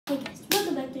Hey guys,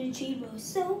 welcome back to the Tree Bros.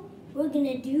 So we're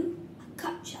gonna do a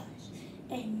cup challenge,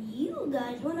 and you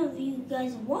guys, one of you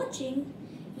guys watching,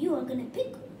 you are gonna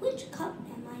pick which cup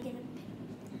am I gonna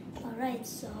pick. All right,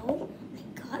 so I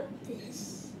got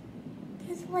this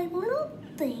like little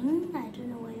thing. I don't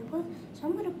know where to put, so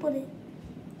I'm gonna put it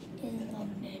in the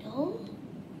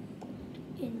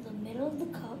middle of the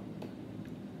cup,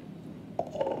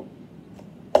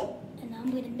 and I'm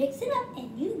gonna mix it up,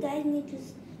 and you guys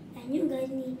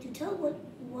need to tell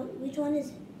which one is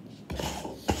it.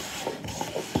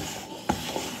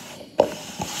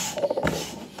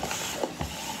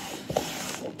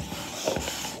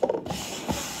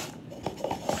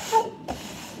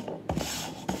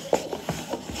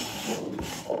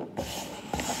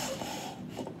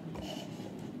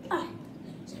 Alright,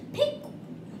 so pick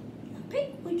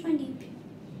which one do you pick?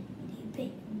 Do you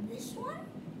pick this one, or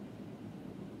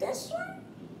this one?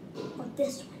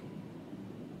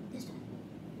 This one.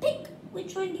 Pick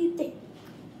which one do you think?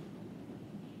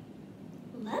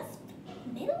 Left,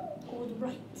 middle, or the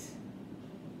right?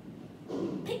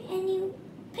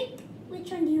 Pick which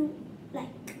one do you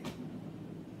like?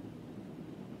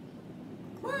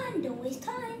 Come on, don't waste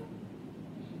time.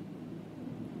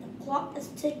 The clock is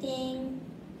ticking.